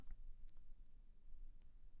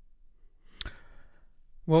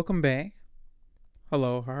Welcome back.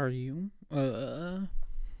 Hello, how are you?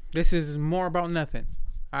 This is more about nothing.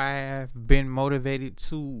 I have been motivated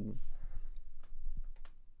to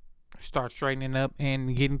start straightening up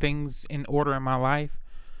and getting things in order in my life.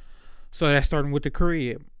 So that's starting with the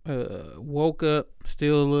crib. Woke up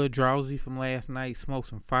still a little drowsy from last night. Smoked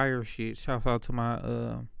some fire shit. Shouts out to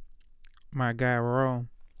my guy Rome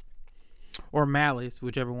or Malice,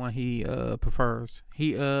 whichever one he prefers.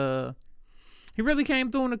 He really came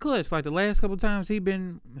through in the clutch. Like the last couple times he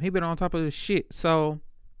been on top of his shit. So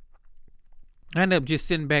I ended up just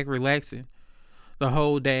sitting back relaxing the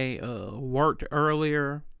whole day. Worked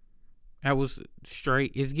earlier. I was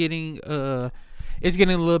straight. It's getting a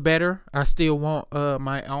little better. I still want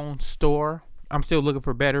my own store. I'm still looking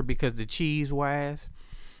for better because the cheese wise,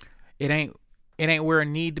 it ain't it ain't where it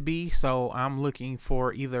need to be. So I'm looking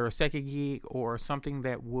for either a second gig or something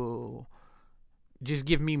that will just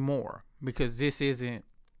give me more because this isn't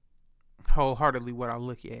wholeheartedly what I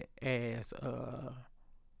look at as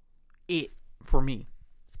it for me.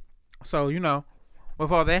 So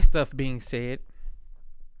with all that stuff being said,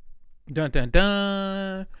 dun dun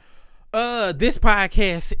dun. This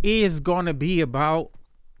podcast is gonna be about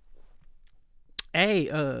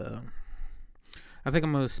a I think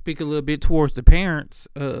I'm gonna speak a little bit towards the parents.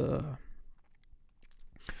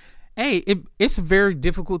 It's a very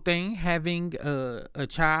difficult thing having a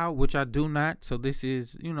child, which I do not. So this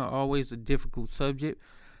is always a difficult subject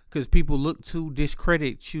because people look to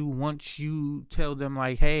discredit you once you tell them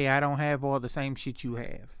like, hey, I don't have all the same shit you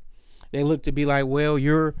have. They look to be like, well,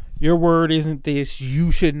 your word isn't this.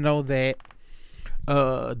 You should know that.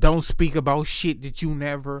 Don't speak about shit that you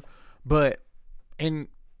never. But in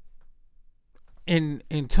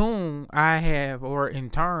in tune, I have, or in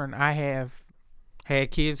turn, I have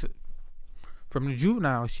had kids from the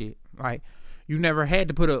juvenile shit. Like, you never had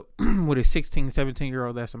to put up with a 16,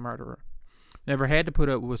 17-year-old that's a murderer. Never had to put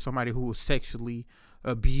up with somebody who was sexually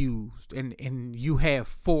abused. And you have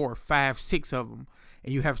four, five, six of them.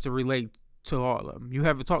 And you have to relate to all of them. You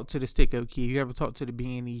haven't talked to the stick-up kid. You haven't talked to the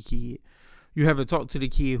B&E kid. You haven't talked to the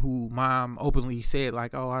kid who mom openly said,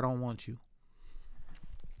 like, oh, I don't want you.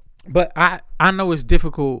 But I know it's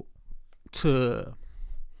difficult to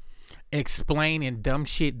explain and dumb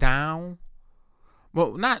shit down.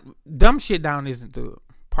 Well, not dumb shit down isn't the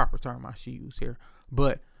proper term I should use here,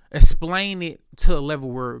 but explain it to a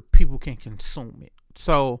level where people can consume it.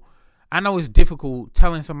 So I know it's difficult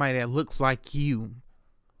telling somebody that looks like you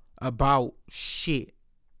about shit,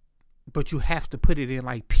 but you have to put it in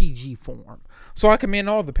like PG form. So I commend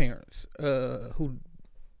all the parents who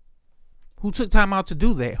took time out to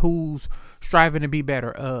do that, who's striving to be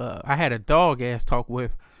better. I had a dog ass talk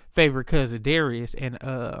with favorite cousin Darius, and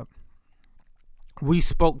we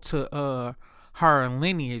spoke to her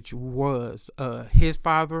lineage was his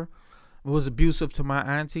father was abusive to my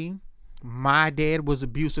auntie. My dad was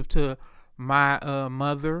abusive to my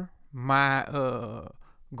mother. My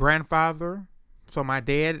grandfather, so my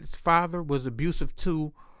dad's father, was abusive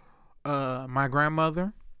to my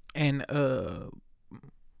grandmother. And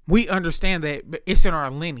we understand that it's in our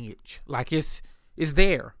lineage. Like, it's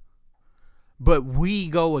there. But we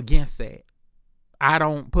go against that. I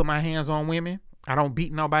don't put my hands on women. I don't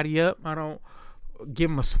beat nobody up. I don't give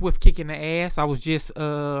them a swift kick in the ass. I was just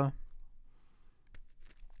but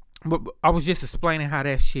I was just explaining how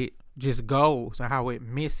that shit just goes and how it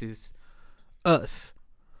misses us.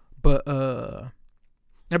 But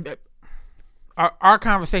our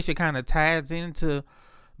conversation kind of ties into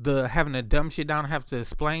the having to dumb shit down and have to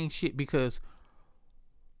explain shit because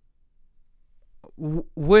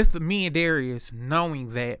with me and Darius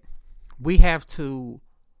knowing that we have to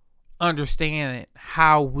understand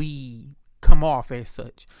how we come off as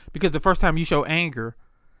such, because the first time you show anger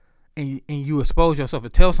and you expose yourself to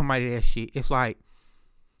tell somebody that shit, it's like,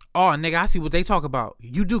 oh, nigga, I see what they talk about.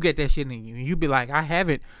 You do get that shit in you. You be like, I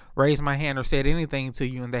haven't raised my hand or said anything to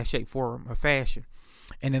you in that shape, form, or fashion.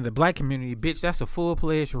 And in the black community, bitch, that's a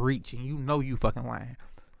full-fledged reach, and you know you fucking lying.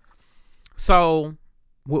 So,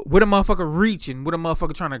 with a motherfucker reaching, with a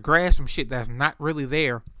motherfucker trying to grasp some shit that's not really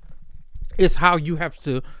there, it's how you have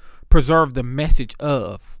to preserve the message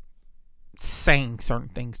of saying certain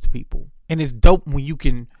things to people. And it's dope when you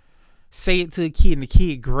can say it to a kid and the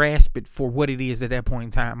kid grasp it for what it is at that point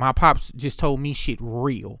in time. My pops just told me shit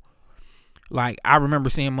real. Like, I remember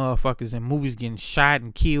seeing motherfuckers in movies getting shot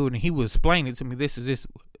and killed, and he was explaining to me, this is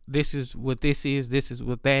what this is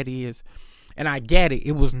what that is. And I get it.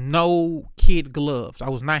 It was no kid gloves. I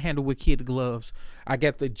was not handled with kid gloves. I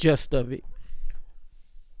got the gist of it.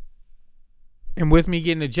 And with me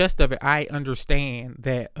getting the gist of it, I understand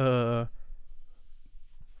that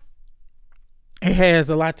it has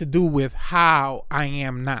a lot to do with how I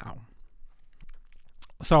am now.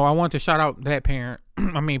 So I want to shout out that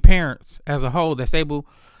parents as a whole that's able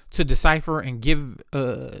to decipher and give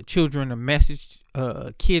children a message,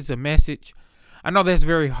 kids a message. I know that's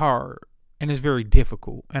very hard and it's very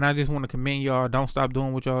difficult. And I just want to commend y'all. Don't stop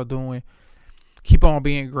doing what y'all doing. Keep on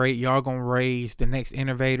being great. Y'all gonna raise the next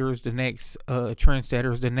innovators, the next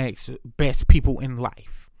trendsetters, the next best people in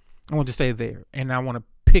life. I want to say there. And I want to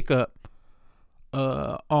pick up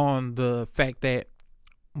on the fact that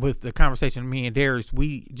with the conversation me and Darius,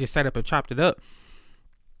 we just sat up and chopped it up.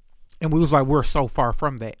 And we was like, we're so far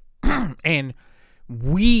from that. And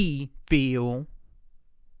we feel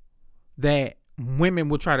that women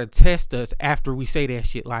will try to test us after we say that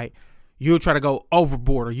shit. Like, you'll try to go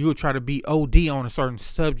overboard or you'll try to be OD on a certain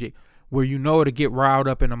subject where you know it'll get riled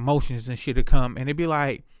up and emotions and shit to come. And it'd be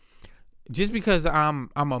like, just because I'm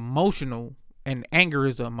emotional, and anger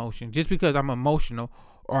is an emotion, just because I'm emotional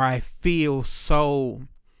or I feel so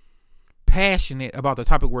passionate about the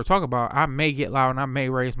topic we're talking about, I may get loud and I may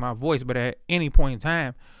raise my voice, but at any point in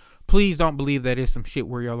time, please don't believe that it's some shit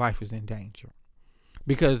where your life is in danger,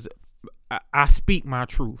 because I speak my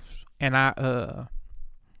truths and I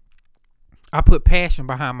put passion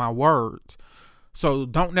behind my words. So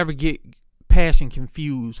don't never get passion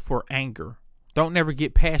confused for anger. Don't never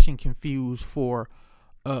get passion confused for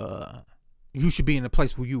you should be in a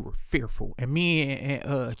place where you were fearful. And me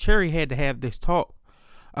and Cherry had to have this talk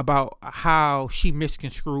about how she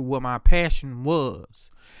misconstrued what my passion was.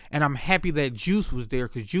 And I'm happy that Juice was there,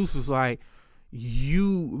 because Juice was like,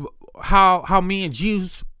 how me and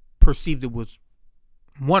Juice perceived it was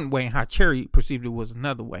one way and how Cherry perceived it was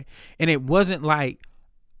another way. And it wasn't like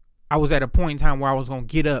I was at a point in time where I was going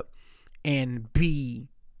to get up and be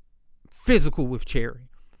physical with Cherry.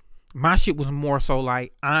 My shit was more so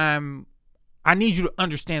like, I need you to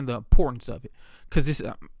understand the importance of it, because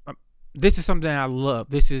this is something that I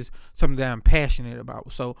love. This is something that I'm passionate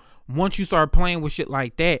about. So once you start playing with shit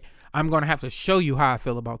like that, I'm going to have to show you how I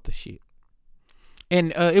feel about the shit.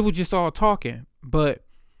 And it was just all talking, but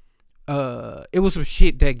it was some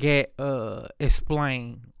shit that got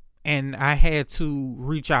explained, and I had to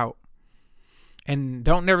reach out. And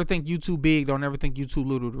don't never think you too big. Don't ever think you too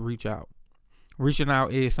little to reach out. Reaching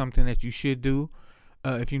out is something that you should do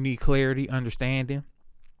if you need clarity, understanding,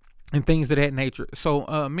 and things of that nature.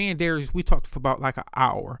 So me and Darius, we talked for about like an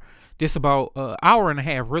hour. Just about hour and a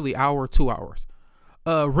half, really, hour, 2 hours.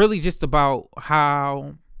 Really just about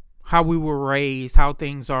how we were raised, how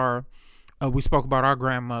things are. We spoke about our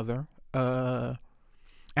grandmother.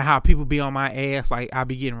 And how people be on my ass. Like, I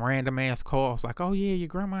be getting random ass calls like, oh yeah, your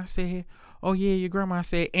grandma said. Oh yeah, your grandma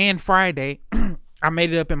said. And Friday, I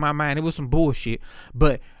made it up in my mind. It was some bullshit,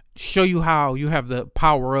 but show you how you have the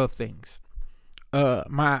power of things.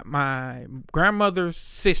 My grandmother's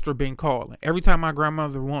sister been calling. Every time my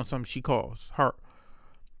grandmother wants something, she calls her.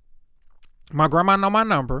 My grandma know my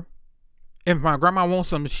number. If my grandma wants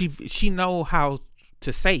something, she know how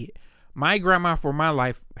to say it. My grandma for my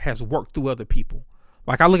life has worked through other people.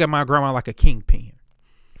 Like, I look at my grandma like a kingpin.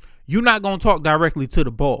 You're not going to talk directly to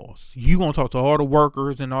the boss. You're going to talk to all the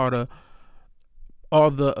workers and all the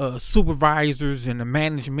supervisors and the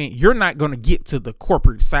management. You're not going to get to the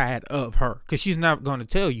corporate side of her, because she's not going to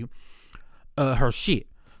tell you her shit.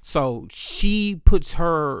 So she puts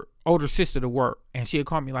her older sister to work, and she'll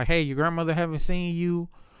call me like, hey, your grandmother haven't seen you.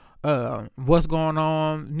 What's going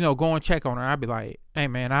on? You know, go and check on her. I'd be like, hey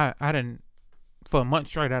man, I didn't, for a month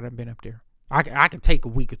straight, I done been up there. I could take a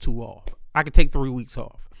week or two off. I could take 3 weeks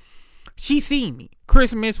off. She seen me.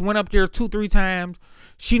 Christmas, went up there 2-3 times.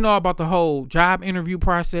 She know about the whole job interview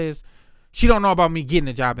process. She don't know about me getting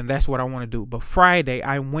a job, and that's what I want to do. But Friday,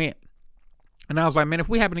 I went, and I was like, man, if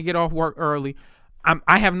we happen to get off work early,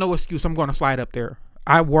 I have no excuse. I'm going to slide up there.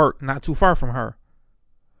 I work not too far from her.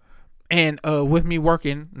 And with me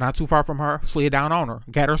working not too far from her, slid down on her.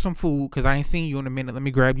 Got her some food, because I ain't seen you in a minute. Let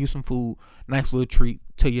me grab you some food. Nice little treat.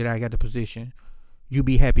 Tell you that I got the position. You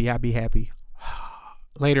be happy, I be happy.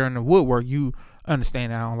 Later in the woodwork, you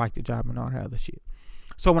understand that I don't like the job and all that other shit.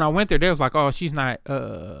 So when I went there, they was like, oh, she's not,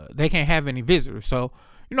 they can't have any visitors. So,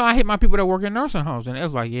 you know, I hit my people that work in nursing homes, and it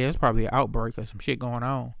was like, yeah, it's probably an outbreak or some shit going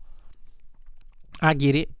on. I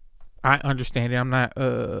get it. I understand it. I'm not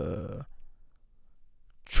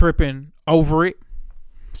tripping over it.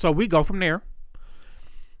 So we go from there.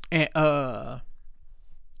 And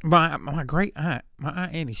my great aunt, my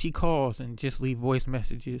Aunt Annie, she calls and just leave voice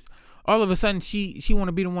messages. All of a sudden, she want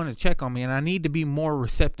to be the one to check on me, and I need to be more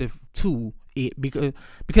receptive to it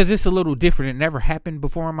because it's a little different. It never happened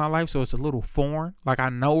before in my life, so it's a little foreign. Like, I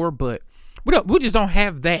know her, but we just don't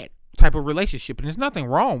have that type of relationship, and there's nothing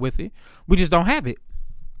wrong with it. We just don't have it.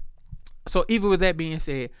 So even with that being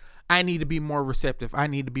said, I need to be more receptive. I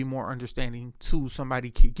need to be more understanding to somebody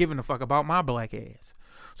giving a fuck about my black ass.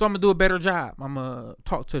 So I'm gonna do a better job. I'm gonna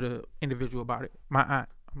talk to the individual about it. My aunt,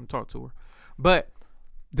 I'm gonna talk to her. But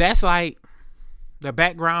that's like the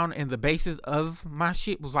background and the basis of my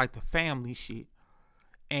shit was like the family shit.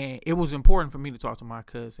 And it was important for me to talk to my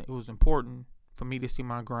cousin. It was important for me to see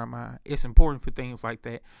my grandma. It's important for things like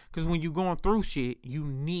that. Because when you're going through shit, you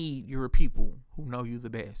need your people who know you the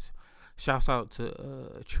best. Shouts out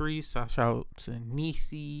to Treese. Shouts out to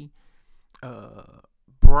Nisi,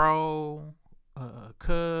 Bro,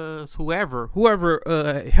 Cuz, whoever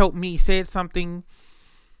helped me, said something.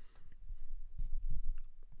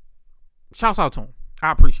 Shouts out to them.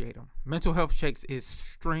 I appreciate them. Mental health checks is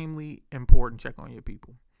extremely important. Check on your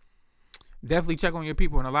people. Definitely check on your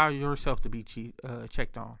people and allow yourself to be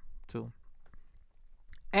checked on too.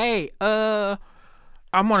 Hey,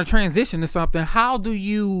 I'm going to transition to something. How do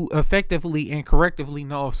you effectively and correctively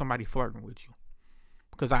know if somebody flirting with you?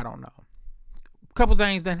 Because I don't know. A couple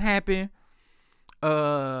things that happened.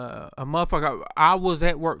 A motherfucker. I was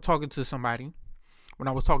at work talking to somebody. When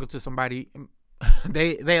I was talking to somebody,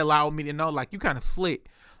 they allowed me to know, like, you kind of slick.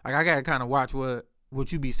 Like, I gotta kind of watch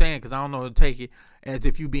what you be saying, because I don't know to take it as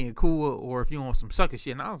if you being cool or if you on some sucker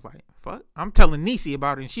shit. And I was like, fuck. I'm telling Nisi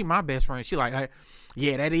about it, and she my best friend. She like, hey,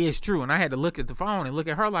 yeah, that is true. And I had to look at the phone and look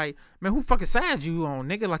at her like, man, who fucking side you on,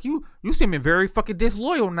 nigga? Like, you seeming very fucking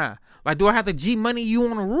disloyal now. Like, do I have to G money you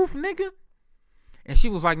on the roof, nigga? And she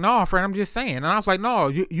was like, no, friend, I'm just saying. And I was like, no,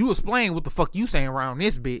 you explain what the fuck you saying around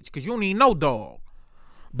this bitch, because you don't need no dog.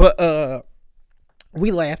 But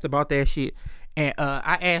we laughed about that shit. And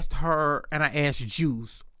I asked her, and I asked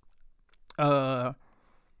Juice. I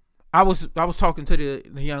was talking to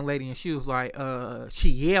the young lady, and she was like, she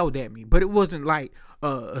yelled at me, but it wasn't like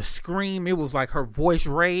a scream. It was like her voice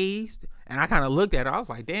raised, and I kind of looked at her. I was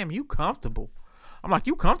like, damn, you comfortable? I'm like,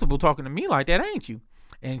 you comfortable talking to me like that, ain't you?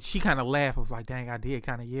 And she kind of laughed. I was like, dang, I did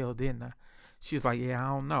kind of yell, didn't I? She was like, yeah, I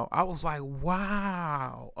don't know. I was like,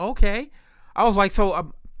 wow, okay. I was like,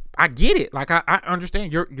 so I get it. Like, I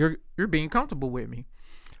understand you're being comfortable with me.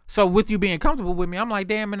 So with you being comfortable with me, I'm like,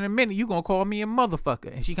 damn, in a minute you gonna call me a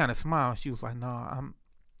motherfucker. And she kind of smiled. She was like, no, I'm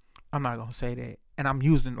not gonna say that. And I'm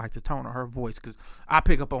using like the tone of her voice, because I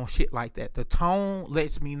pick up on shit like that. The tone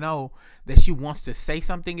lets me know that she wants to say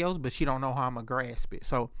something else, but she don't know how I'm gonna grasp it.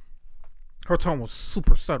 So her tone was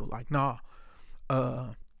super subtle. Like, nah,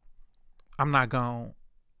 I'm not gonna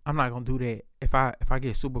do that. If I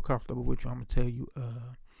get super comfortable with you, I'm gonna tell you.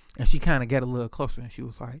 And she kind of got a little closer, and she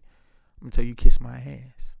was like, I'm gonna tell you, kiss my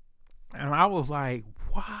ass. And I was like,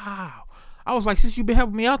 wow. I was like, since you've been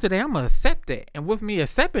helping me out today, I'm gonna accept that. And with me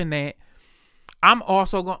accepting that, I'm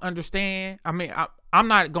also gonna understand. I mean, I'm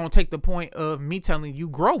not gonna take the point of me telling you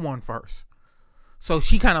grow one first. So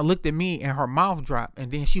she kind of looked at me and her mouth dropped,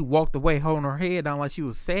 and then she walked away holding her head down like she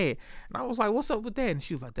was sad. And I was like, what's up with that? And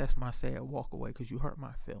she was like, that's my sad walk away, because you hurt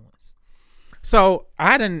my feelings. So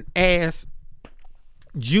I didn't ask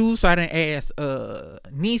Juice, I didn't ask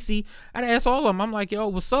Nisi, I didn't ask all of them. I'm like, yo,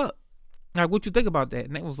 what's up? Like, what you think about that?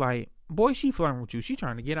 And they was like, boy, she flirting with you. She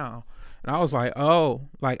trying to get on. And I was like, oh,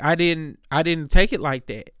 like I didn't take it like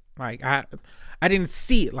that. Like I didn't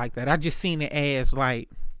see it like that. I just seen it as like,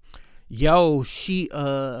 yo, she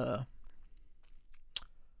was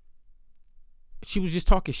just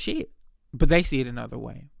talking shit. But they see it another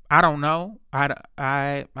way. I don't know.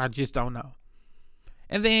 I just don't know.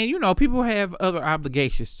 And then, you know, people have other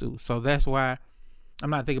obligations too. So that's why I'm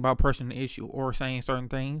not thinking about personal issue or saying certain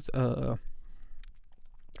things.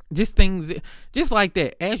 Just things just like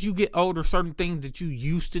that. As you get older, certain things that you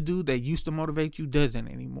used to do that used to motivate you doesn't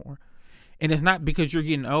anymore. And it's not because you're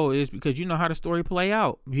getting old. It's because you know how the story play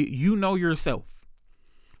out. You know yourself.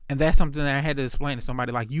 And that's something that I had to explain to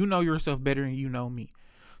somebody. Like, you know yourself better than you know me.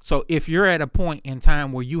 So if you're at a point in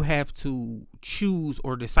time where you have to choose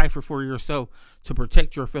or decipher for yourself to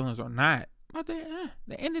protect your feelings or not, at the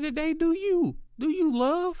end of the day, do you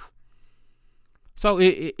love? So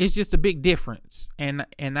it's just a big difference. And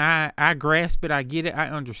I grasp it. I get it. I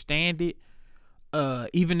understand it.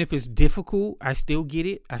 Even if it's difficult, I still get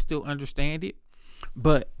it. I still understand it.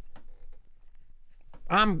 But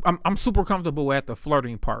I'm super comfortable at the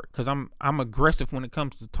flirting part, because I'm aggressive when it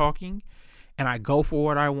comes to talking. And I go for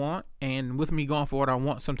what I want. And with me going for what I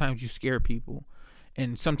want, sometimes you scare people.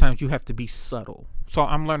 And sometimes you have to be subtle. So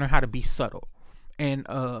I'm learning how to be subtle. And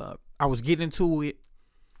I was getting into it.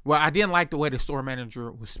 Well, I didn't like the way the store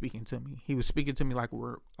manager was speaking to me. He was speaking to me like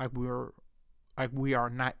we are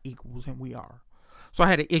not equals, and we are. So I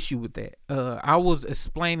had an issue with that. I was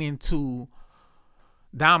explaining to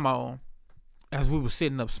Damo, as we were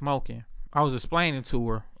sitting up smoking, I was explaining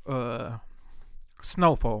to her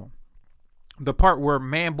Snowfall, the part where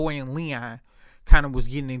Manboy and Leon kind of was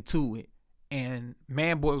getting into it. And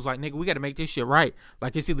Manboy was like, nigga, we got to make this shit right.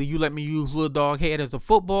 Like, it's either you let me use Little Dog Head as a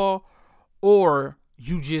football, or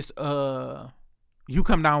you just, you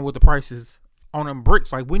come down with the prices on them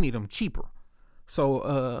bricks. Like, we need them cheaper.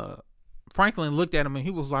 So, Franklin looked at him and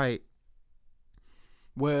he was like,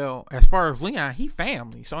 well, as far as Leon, he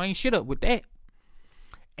family, so ain't shit up with that.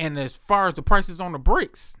 And as far as the prices on the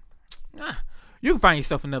bricks, you can find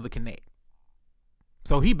yourself another connect.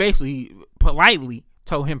 So he basically politely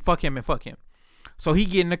told him, fuck him and fuck him. So he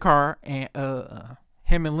get in the car and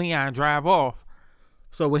him and Leon drive off.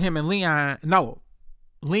 So with him and Leon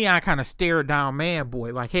kind of stared down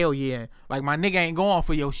Manboy like, hell yeah, like my nigga ain't going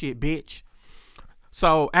for your shit, bitch.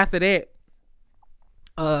 So after that,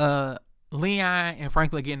 Leon and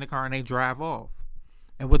Franklin get in the car and they drive off.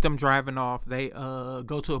 And with them driving off, they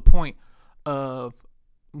go to a point of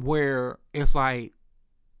where it's like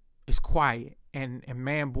it's quiet. And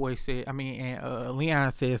Manboy said,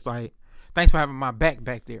 Leon says like, thanks for having my back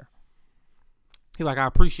there. He like, I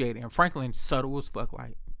appreciate it. And Franklin subtle as fuck,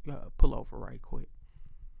 like, pull over right quick.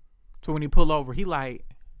 So when he pull over, he like,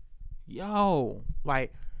 yo,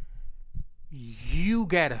 like, you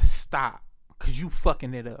gotta stop because you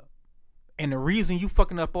fucking it up. And the reason you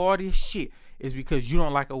fucking up all this shit is because you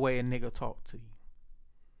don't like a way a nigga talk to you.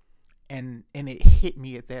 And it hit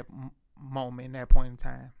me at that moment, that point in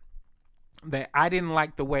time, that I didn't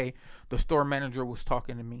like the way the store manager was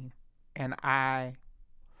talking to me. And I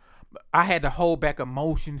had to hold back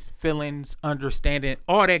emotions, feelings, understanding,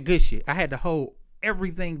 all that good shit. I had to hold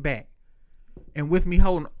everything back. And with me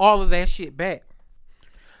holding all of that shit back,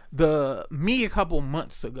 me a couple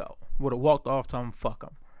months ago would have walked off to him, fuck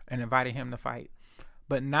him, and invited him to fight.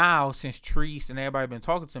 But now, since Treese and everybody been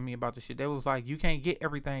talking to me about the shit, they was like, you can't get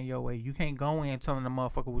everything your way. You can't go in telling the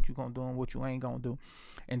motherfucker what you gonna do and what you ain't gonna do.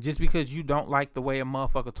 And just because you don't like the way a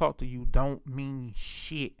motherfucker talk to you don't mean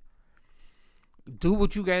shit. Do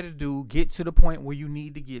what you gotta do. Get to the point where you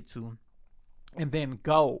need to get to. And then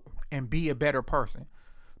go and be a better person.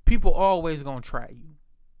 People always gonna try you.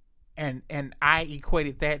 And I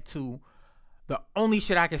equated that to the only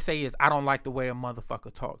shit I can say is I don't like the way a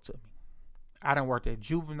motherfucker talk to me. I done worked at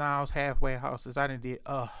juveniles, halfway houses. I done did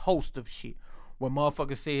a host of shit where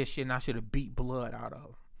motherfuckers said shit and I should have beat blood out of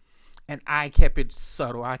them. And I kept it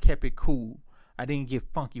subtle. I kept it cool. I didn't get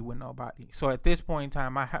funky with nobody. So at this point in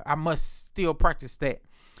time, I must still practice that.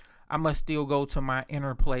 I must still go to my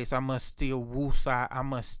inner place. I must still woosah. I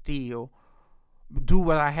must still do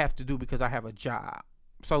what I have to do because I have a job.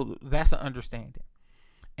 So that's an understanding.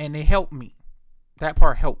 And it helped me. That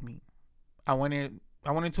part helped me. I went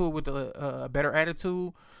into it with a better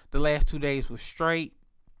attitude. The last 2 days was straight.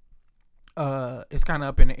 It's kind of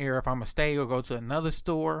up in the air if I'm going to stay or go to another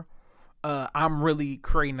store. I'm really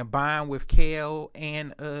creating a bond with Kel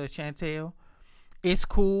and Chantel. It's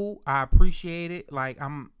cool. I appreciate it. Like,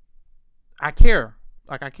 I care.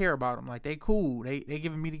 Like, I care about them. Like, they cool. They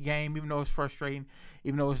giving me the game, even though it's frustrating,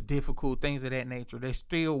 even though it's difficult, things of that nature. They're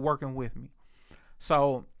still working with me.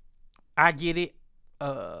 So, I get it.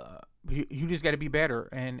 You just got to be better.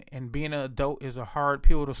 And being an adult is a hard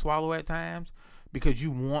pill to swallow at times because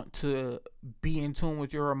you want to be in tune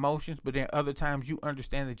with your emotions, but then other times you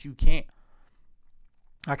understand that you can't.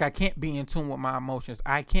 Like, I can't be in tune with my emotions.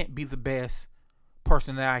 I can't be the best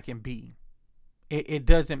person that I can be. It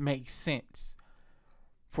doesn't make sense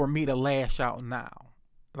for me to lash out now.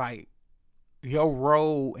 Like, your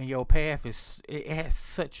road and your path it has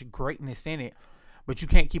such greatness in it, but you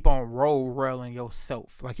can't keep on road railing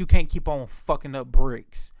yourself. Like, you can't keep on fucking up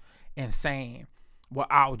bricks and saying, well,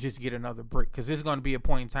 I'll just get another brick, because there's going to be a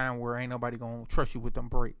point in time where ain't nobody going to trust you with them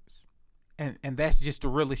bricks. And that's just the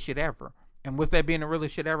realest shit ever. And with that being the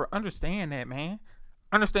realest shit ever, understand that, man.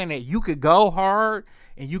 Understand that you could go hard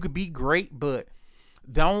and you could be great, but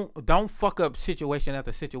don't fuck up situation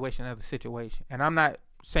after situation after situation. And I'm not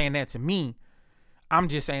saying that to me. I'm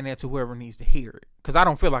just saying that to whoever needs to hear it, because I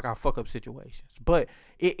don't feel like I fuck up situations. But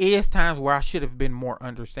it is times where I should have been more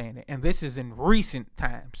understanding, and this is in recent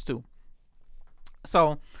times too.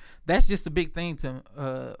 So that's just a big thing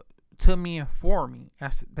to me and for me.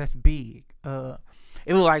 That's big.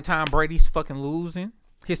 It look like Tom Brady's fucking losing.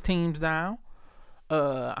 His team's down.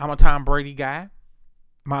 I'm a Tom Brady guy.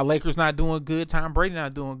 My Lakers not doing good. Tom Brady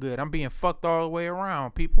not doing good. I'm being fucked all the way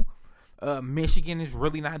around, people. Michigan is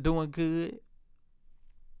really not doing good.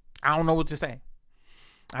 I don't know what to say.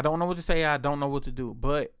 I don't know what to say. I don't know what to do.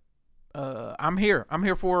 But I'm here. I'm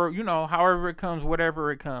here for, however it comes,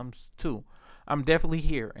 whatever it comes to. I'm definitely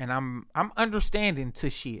here, and I'm understanding to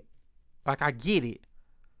shit. Like, I get it,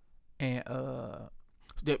 and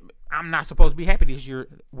I'm not supposed to be happy this year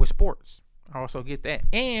with sports. I also get that.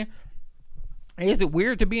 And is it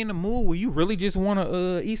weird to be in the mood where you really just want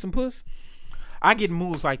to eat some puss? I get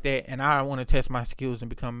moods like that, and I want to test my skills and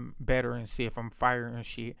become better and see if I'm firing and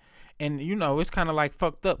shit. And it's kind of like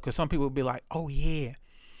fucked up because some people will be like, "Oh yeah,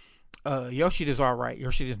 your shit is all right.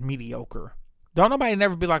 Your shit is mediocre." Don't nobody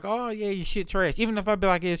never be like, "Oh yeah, your shit trash." Even if I be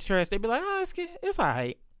like, "It's trash," they be like, "Oh, it's all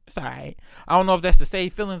right. It's all right." I don't know if that's to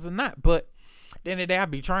save feelings or not, but at the end of the day, I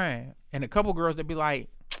be trying. And a couple girls that be like,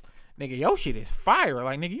 "Nigga, your shit is fire."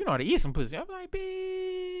 Like, nigga, you know how to eat some pussy. I'm like,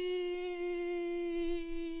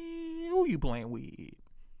 who you playing with?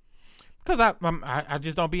 Because I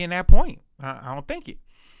just don't be in that point. I don't think it.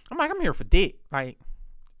 I'm like, I'm here for dick. Like,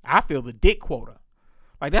 I feel the dick quota.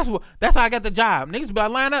 Like, that's how I got the job. Niggas be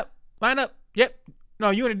like, line up. Yep. No,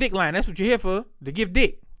 you in the dick line. That's what you're here for. To give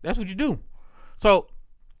dick. That's what you do. So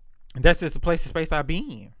that's just the place, the space I be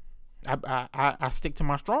in. I stick to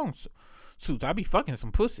my strong suits. I be fucking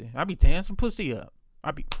some pussy. I be tearing some pussy up.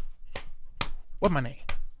 What's my name?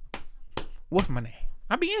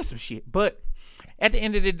 I be in some shit. But at the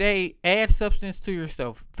end of the day, add substance to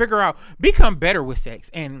yourself. Figure out, become better with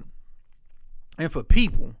sex. And for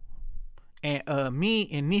people, and me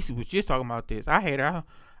and Nisi was just talking about this. I hate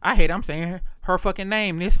I'm saying her fucking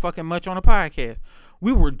name this fucking much on the podcast.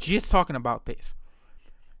 We were just talking about this.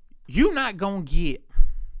 You not gonna get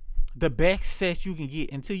the best sex you can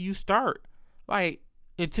get until you start. Like,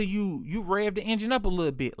 until you rev the engine up a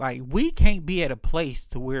little bit. Like, we can't be at a place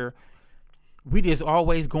to where we just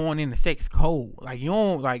always going into sex cold. Like, you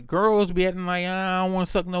don't, like, girls be acting like, I don't want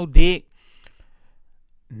to suck no dick.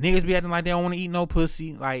 Niggas be acting like they don't want to eat no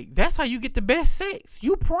pussy. Like, that's how you get the best sex.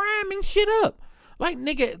 You priming shit up. Like,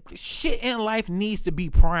 nigga, shit in life needs to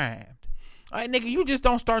be primed. Like, nigga, you just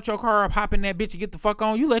don't start your car up, hop in that bitch and get the fuck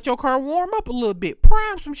on. You let your car warm up a little bit.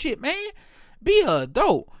 Prime some shit, man. Be a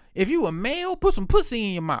adult. If you a male, put some pussy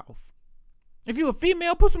in your mouth. If you a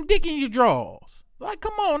female, put some dick in your drawers. Like,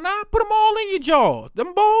 come on now. Put them all in your jaws.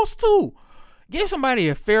 Them balls, too. Give somebody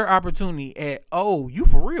a fair opportunity at, oh, you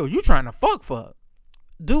for real. You trying to fuck.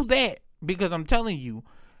 Do that. Because I'm telling you,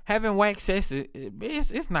 having wax sex,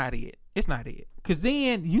 it's not it. It's not it. Because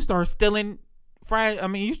then you start stealing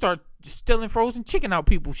frozen chicken out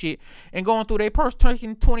people's shit and going through their purse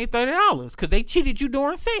taking $20, $30 because they cheated you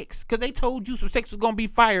during sex. Because they told you some sex was going to be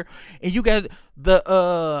fire and you got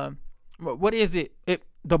the, what is it?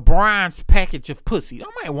 The bronze package of pussy. I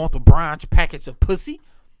might want the bronze package of pussy.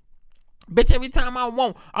 Bitch, every time I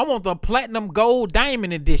want the platinum gold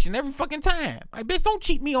diamond edition every fucking time. Like, bitch, don't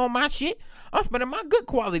cheat me on my shit. I'm spending my good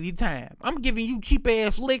quality time. I'm giving you cheap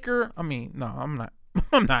ass liquor. I mean, no, I'm not.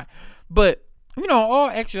 I'm not. But,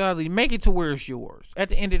 all actuality, make it to where it's yours. At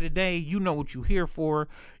the end of the day, you know what you're here for.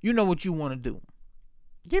 You know what you want to do.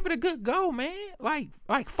 Give it a good go, man. Like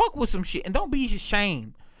fuck with some shit. And don't be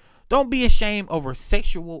ashamed. Don't be ashamed over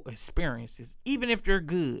sexual experiences, even if they're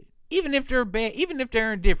good, even if they're bad, even if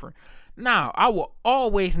they're indifferent. Now, I will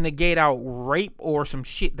always negate out rape or some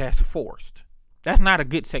shit that's forced. That's not a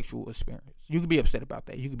good sexual experience. You can be upset about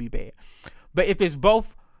that. You can be bad. But if it's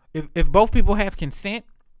both, if both people have consent,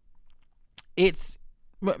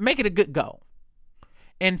 make it a good go.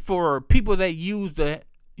 And for people that use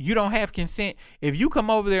you don't have consent, if you come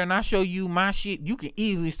over there and I show you my shit, you can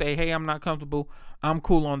easily say, hey, I'm not comfortable. I'm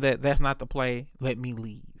cool on that. That's not the play. Let me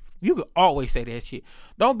leave. You can always say that shit.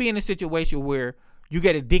 Don't be in a situation where you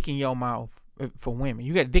get a dick in your mouth. For women,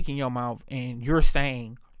 you got a dick in your mouth and you're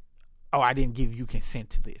saying, oh, I didn't give you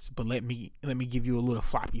consent to this, but let me give you a little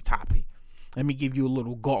floppy toppy. Let me give you a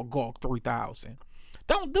little gawk 3000.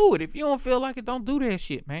 Don't do it. If you don't feel like it, don't do that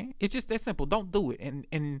shit, man. It's just that simple. Don't do it.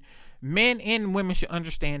 And men and women should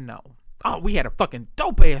understand no. Oh, we had a fucking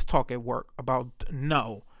dope ass talk at work about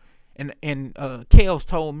no. And Kels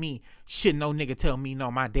told me, shit, no nigga tell me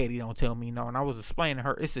no. My daddy don't tell me no. And I was explaining to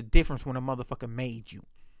her, it's a difference when a motherfucker made you.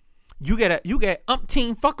 You get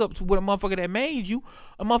umpteen fuck ups with a motherfucker that made you,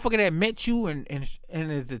 a motherfucker that met you and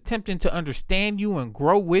is attempting to understand you and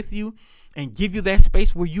grow with you and give you that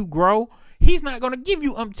space where you grow. He's not gonna give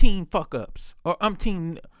you umpteen fuck ups or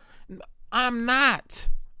umpteen. I'm not.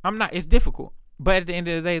 It's difficult, but at the end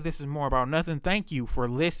of the day, this is more about nothing. Thank you for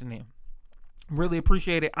listening. Really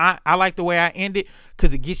appreciate it. I like the way I end it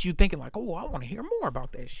because it gets you thinking like, oh, I want to hear more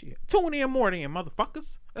about that shit. Tune in more then,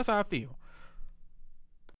 motherfuckers. That's how I feel.